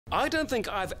I don't think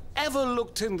I've ever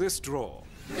looked in this drawer.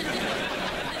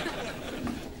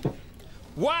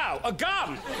 Wow, a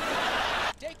gun!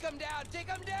 Take him down, take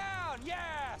him down!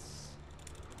 Yes!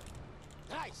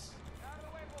 Nice! Out of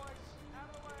the way, boys. Out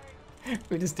of the way.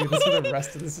 We just do this for the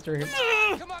rest of the stream.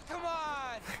 Come on, come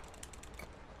on!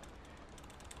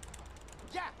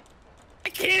 Yeah! I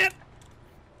can't!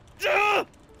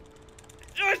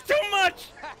 It's too much!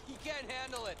 You can't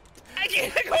handle it. I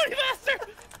can't go any faster!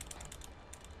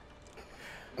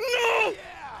 No!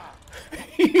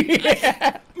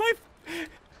 Yeah. My...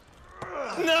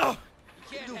 No!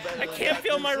 I can't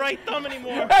feel my right thumb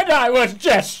anymore. And I was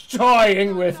just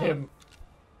toying with him.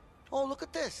 Oh, look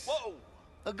at this. Whoa!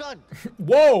 A gun.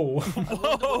 Whoa.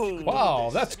 Whoa! Wow,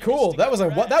 that's cool. That was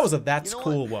a that's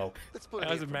cool whoa. Let's put That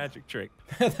it was a here. magic trick.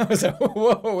 That was a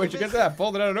whoa. Where'd you get that?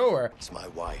 Pulled it out of nowhere. It's my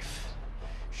wife.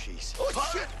 She's... Oh,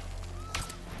 shit!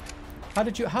 How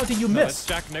did you No, it's miss?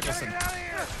 Jack Nicholson.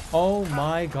 Oh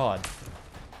my god.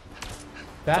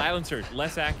 That Silencer,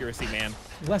 less accuracy, man.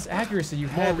 less accuracy. You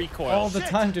More had recoil. all the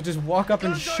time to just walk up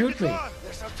and shoot me.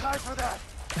 There's no time for that.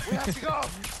 We have to go.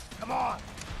 Come on.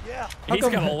 Yeah. How He's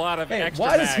come- got a lot of hey, extra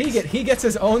why does he mags. he gets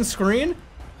his own screen?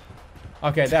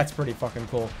 Okay, that's pretty fucking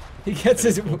cool. He gets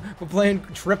his we're playing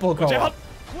triple Watch co-op. out!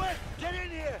 Quick, get in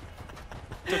here.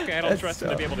 It's okay, I don't That's trust him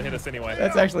to be able to hit us anyway.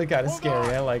 That's actually kind of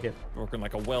scary. I like it. Working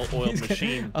like a well-oiled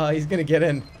machine. He's gonna get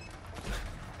in.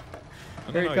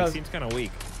 I Here don't he know, comes. he seems kind of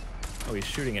weak. Oh, he's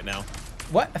shooting it now.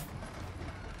 What?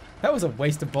 That was a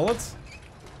waste of bullets.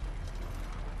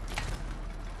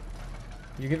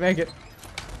 You can make it.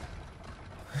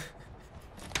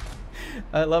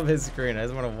 I love his screen. I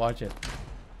just want to watch it.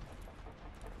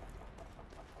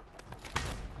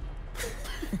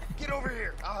 Get over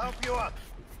here. I'll help you up.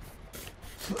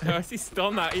 No, he's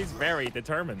still not. He's very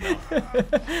determined though.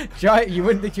 Try. You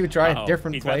wouldn't think you would try a Uh-oh,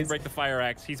 different he's about to place. break the fire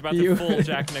axe. He's about You- to fool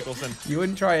Jack Nicholson. You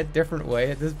wouldn't try a different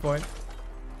way at this point.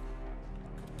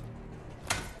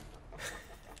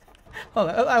 Hold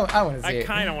on, I want to see I it.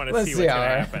 kind of want to Let's see what's how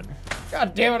gonna it- happen.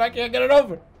 God damn it! I can't get it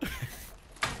open.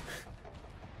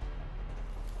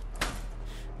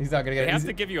 He's not gonna get They it. have He's-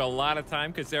 to give you a lot of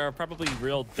time because there are probably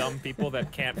real dumb people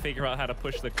that can't figure out how to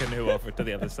push the canoe over to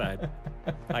the other side.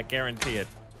 I guarantee it.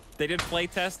 They did play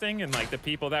testing, and like the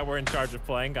people that were in charge of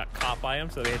playing got caught by him,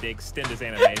 so they had to extend his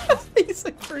animations. He's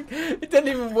like, it didn't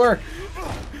even work.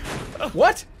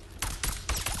 What?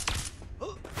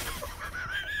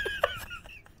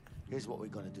 Here's what we're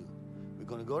gonna do. We're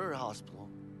gonna go to the hospital.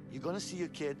 You're gonna see your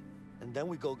kid, and then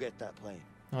we go get that plane.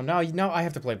 Oh, now I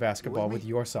have to play basketball with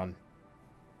your son.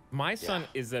 My son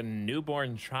is a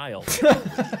newborn child.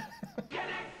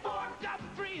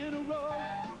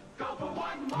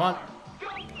 Come on.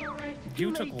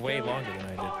 You took way longer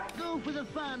than I did. Go for the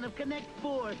fun of Connect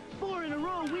 4. 4 in a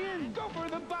row wins. Go for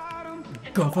the bottom.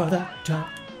 Go for that jump.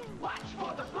 Watch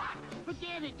for the block.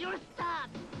 Forget it. You're stuck.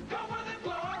 Go for the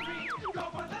glory. Go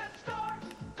for the star.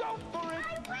 Go for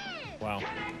it. Wow,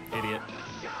 idiot.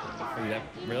 Are you that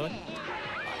really?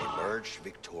 I emerged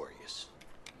victorious.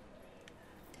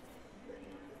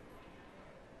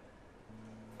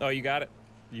 Oh, you got it.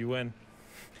 You win.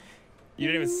 You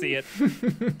didn't even see it.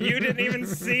 You didn't even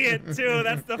see it, too.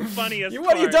 That's the funniest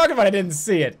What are you part. talking about? I didn't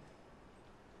see it.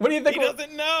 What do you think? He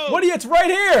doesn't know. What do you? It's right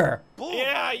here.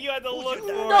 Yeah, you had to look for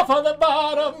Go it. for the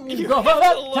bottom. You Go for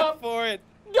had the to look top. for it.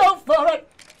 Go for it.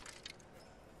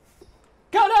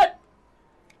 Got it.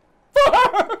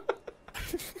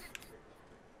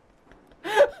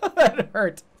 That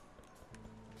hurt.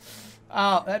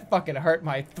 Oh, that fucking hurt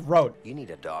my throat. You need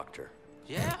a doctor.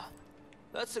 Yeah,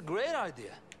 that's a great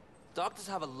idea. Doctors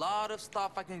have a lot of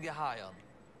stuff I can get high on.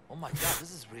 Oh my god,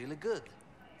 this is really good.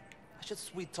 I should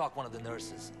sweet talk one of the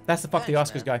nurses. That's the fuck the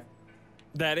Thanks, Oscars man. guy.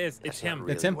 That is. It's That's not him.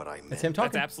 really It's him. what I It's meant. him That's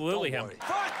talking. absolutely him.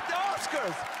 Fuck the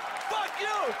Oscars! Fuck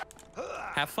you!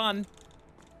 Have fun.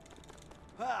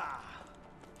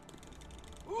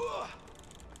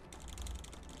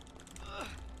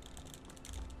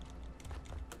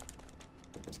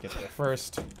 Let's get there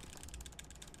first.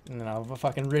 And then I'll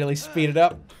fucking really speed it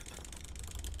up.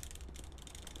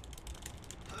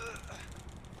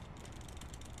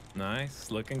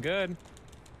 Nice. Looking good.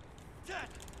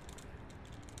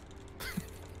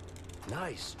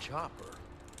 Nice chopper.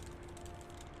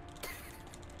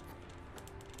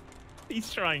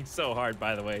 He's trying so hard,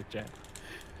 by the way, Jack.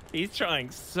 He's trying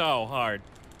so hard.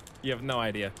 You have no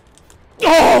idea.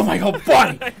 Oh my god,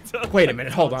 buddy! I told- Wait a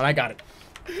minute, hold on, I got it.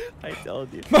 I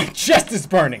told you. My chest is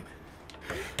burning.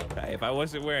 If I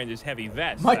wasn't wearing this heavy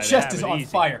vest, My I'd chest have is it on easy.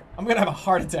 fire. I'm gonna have a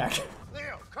heart attack.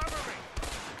 Leo, cover me.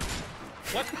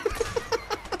 What?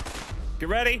 Get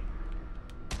ready.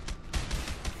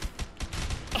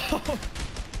 Oh.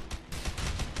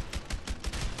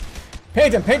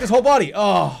 Paint him! Paint his whole body!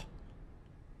 Oh!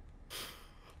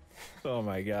 Oh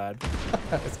my god.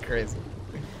 That was crazy.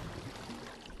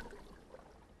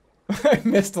 I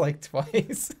missed like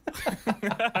twice.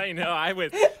 I know, I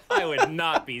would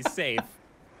not be safe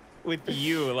with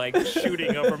you like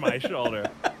shooting over my shoulder.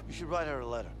 You should write her a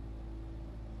letter.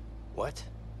 What?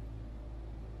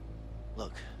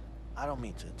 Look, I don't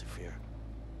mean to interfere,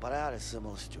 but I had a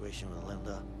similar situation with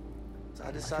Linda. So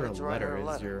I decided to write her a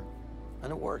letter.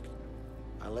 And it worked.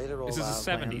 I laid it all out. This is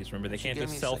the 70s, remember? They She can't gave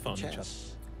just me a cell second phone each other.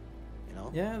 chance, you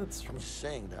know? Yeah, that's true. I'm just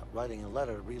saying that writing a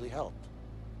letter really helped.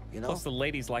 You know? Plus, the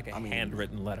ladies like a I mean,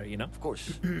 handwritten letter, you know? Of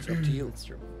course, it's up to you. That's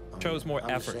true. Shows more I'm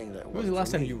just effort. saying that it When was the worked last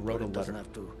for time me, you wrote but a it doesn't letter?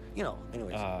 have to, you know,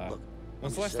 anyways, look.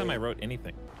 When's I'm the last just time I saying- wrote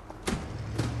anything?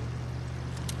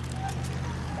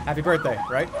 Happy birthday,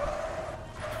 right?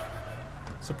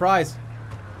 Surprise.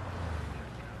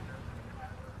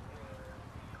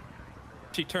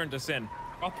 She turned us in,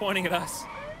 all pointing at us,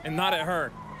 and not at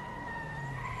her.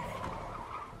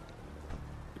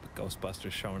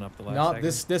 Ghostbusters showing up the last No,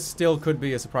 second. this still could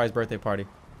be a surprise birthday party.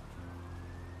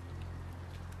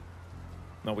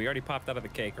 No, we already popped out of the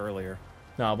cake earlier.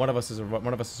 No, one of us is a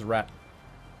rat.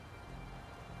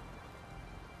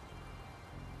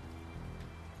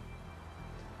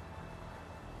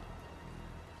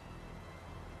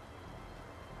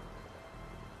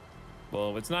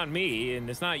 Well, it's not me, and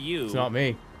it's not you. It's not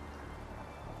me.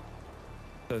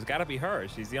 So it's got to be her.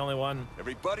 She's the only one.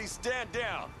 Everybody stand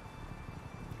down.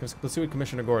 Let's see what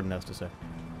Commissioner Gordon has to say.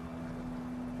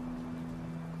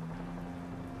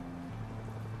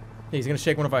 He's gonna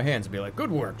shake one of our hands and be like, "Good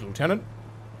work, Lieutenant."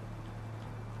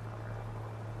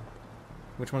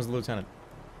 Which one's the lieutenant?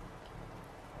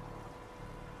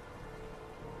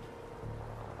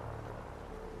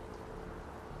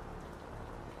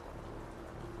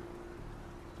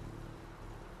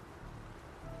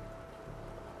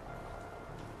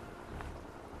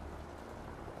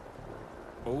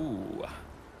 Ooh.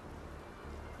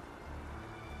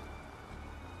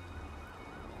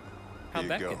 How'd Here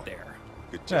that you go. get there?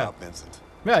 Good job, Vincent.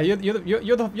 Yeah, you're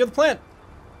the plant.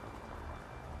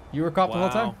 You were a cop the whole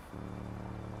time. Wow.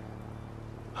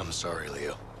 I'm sorry,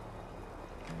 Leo.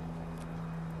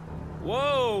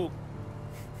 Whoa!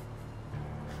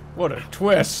 What a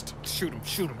twist. Shoot him,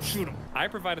 shoot him, shoot him. I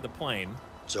provided the plane.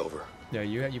 It's over. Yeah,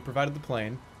 you provided the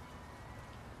plane.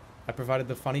 I provided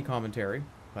the funny commentary.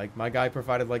 Like my guy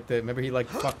provided like the remember he like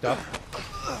fucked up.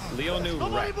 Leo knew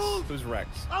Rex. Who's Rex?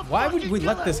 Why would we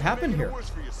let this happen here?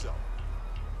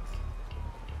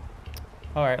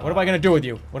 All right, what am I gonna do with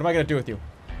you? What am I gonna do with you?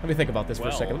 Let me think about this for a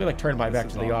Well, second. Let me like turn my back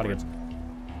this to is the awkward. audience.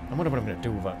 I wonder what I'm gonna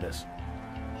do about this.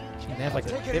 They have like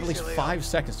they have at least 5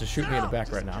 seconds to shoot me in the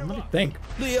back right now. Let me think.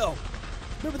 Leo,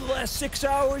 remember the last 6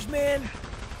 hours, man?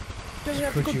 Doesn't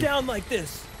have to Could go you- down like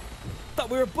this. Thought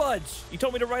we were buds. You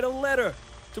told me to write a letter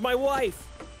to my wife.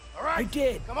 All right. I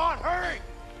did. Come on, hurry.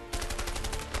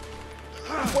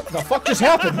 What the fuck just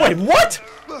happened? Wait, what?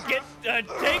 Get a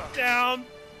takedown!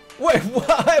 Wait, what?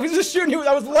 I was just shooting you.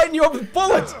 I was lighting you up with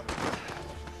bullets.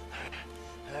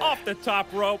 Off the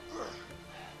top rope.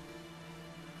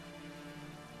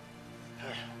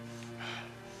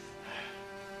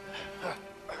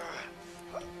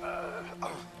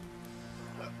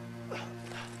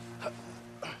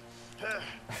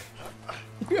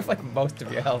 You have like most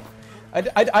of your health. I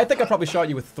think I probably shot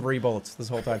you with 3 bullets this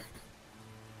whole time.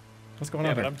 What's going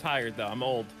Yeah, on but here? I'm tired though. I'm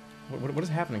old. What is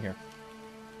happening here?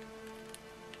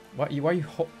 Why are you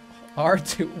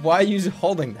R2? Why are you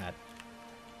holding that?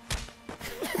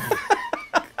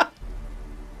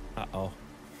 Uh-oh.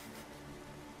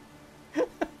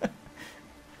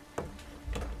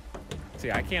 See,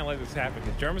 I can't let this happen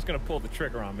because Jeremy's gonna pull the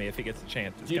trigger on me if he gets a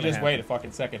chance. It's You gonna just happen. wait a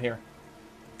fucking second here.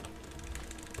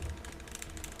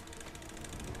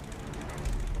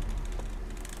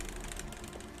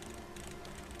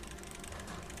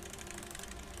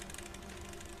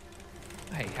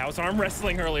 Hey, how's arm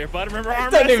wrestling earlier, bud? Remember It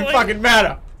arm doesn't wrestling? even fucking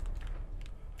matter.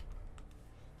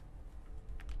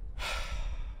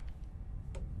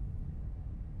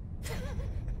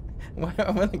 Why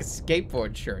am I like a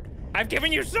skateboard shirt? I've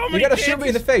given you so You many gotta chances. shoot me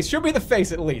in the face. Shoot me in the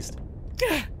face at least.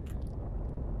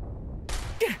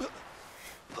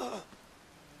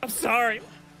 I'm sorry.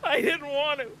 I didn't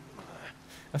want to.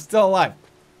 I'm still alive.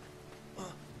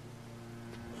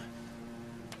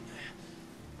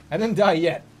 I didn't die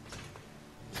yet.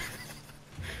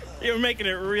 You're making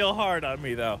it real hard on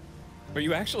me, though. Are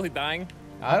you actually dying?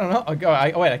 I don't know. Oh, go.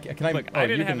 Wait. Can I? Look, oh, I you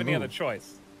didn't have can any move. other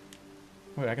choice.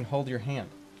 Wait, I can hold your hand.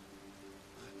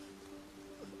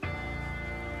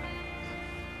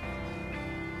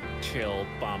 Chill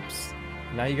bumps.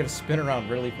 Now you gotta spin around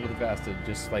really, really fast to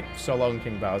just like solo and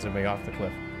King Bowser way off the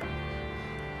cliff.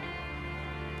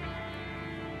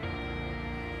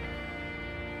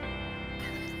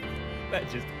 That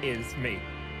just is me.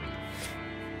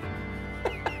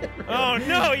 Oh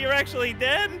no, you're actually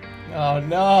dead? Oh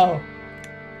no!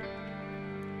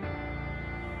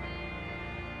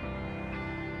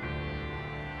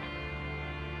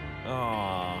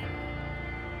 Aw.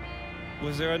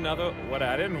 Was there another? What?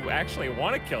 I didn't actually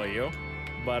want to kill you,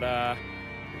 but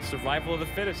survival of the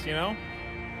fittest, you know?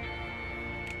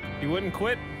 You wouldn't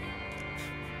quit.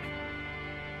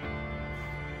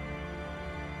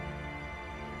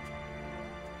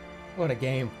 What a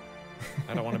game.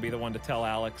 I don't want to be the one to tell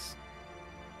Alex.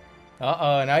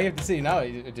 Uh-oh, now you have to see. Now,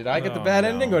 did I get the bad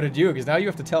ending or did you? Because now you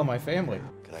have to tell my family.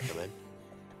 Can I come in?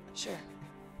 Sure.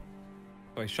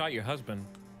 Oh, I shot your husband,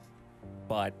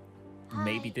 but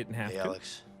maybe didn't have Hey, to.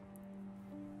 Alex.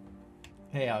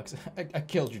 Hey, Alex, I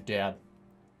killed your dad.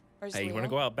 Where's Hey, you want to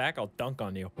Leo? go out back? I'll dunk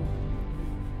on you.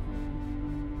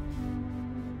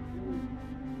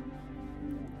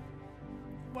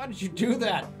 Why did you do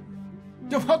that?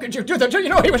 How could you do that? You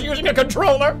know he was using a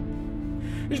controller.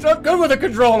 He's not good with a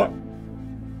controller.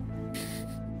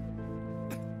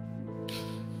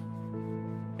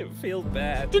 It feels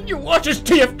bad. Didn't you watch his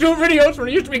TF2 videos when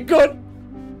he used to be good?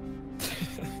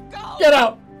 Get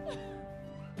out.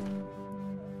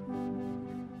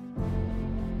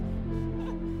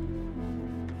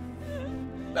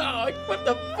 No, what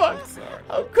the fuck? Sorry.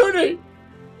 How could he?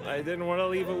 I didn't want to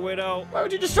leave a widow. Why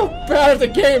was he just so bad at the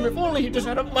game? If only he just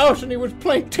had a mouse and he was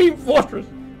playing Team Fortress.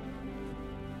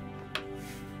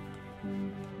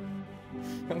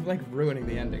 I'm like ruining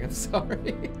the ending. I'm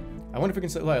sorry. I wonder if we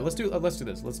can. Let's do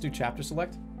this. Let's do chapter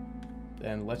select,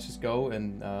 and let's just go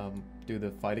and do the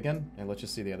fight again, and let's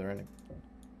just see the other ending.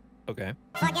 Okay.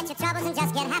 Forget your troubles and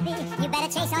just get happy. You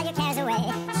better chase all your cares away.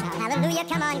 Shout hallelujah,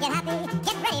 come on, get happy.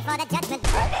 Get ready for the judgment.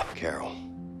 Carol,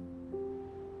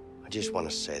 I just want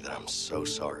to say that I'm so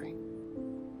sorry.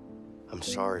 I'm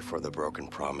sorry for the broken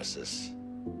promises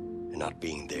and not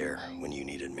being there when you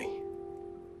needed me.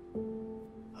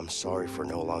 I'm sorry for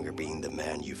no longer being the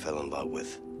man you fell in love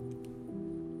with.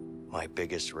 My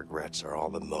biggest regrets are all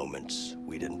the moments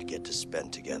we didn't get to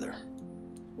spend together.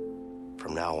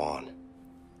 From now on,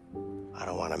 I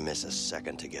don't want to miss a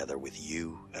second together with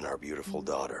you and our beautiful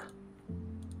daughter.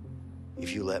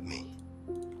 If you let me,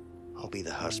 I'll be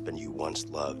the husband you once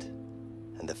loved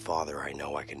and the father I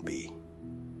know I can be.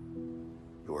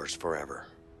 Yours forever,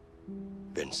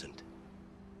 Vincent.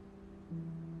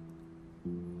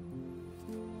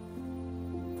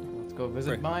 Let's go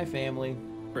visit my family.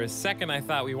 For a second, I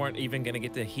thought we weren't even going to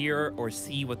get to hear or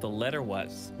see what the letter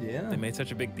was. Yeah. They made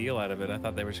such a big deal out of it. I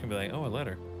thought they were just going to be like, oh, a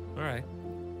letter. All right.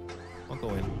 I'll go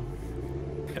in.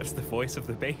 That's the voice of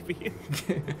the baby.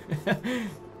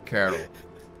 Carol.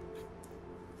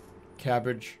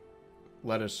 Cabbage,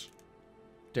 lettuce,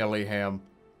 deli ham,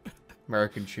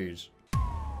 American cheese.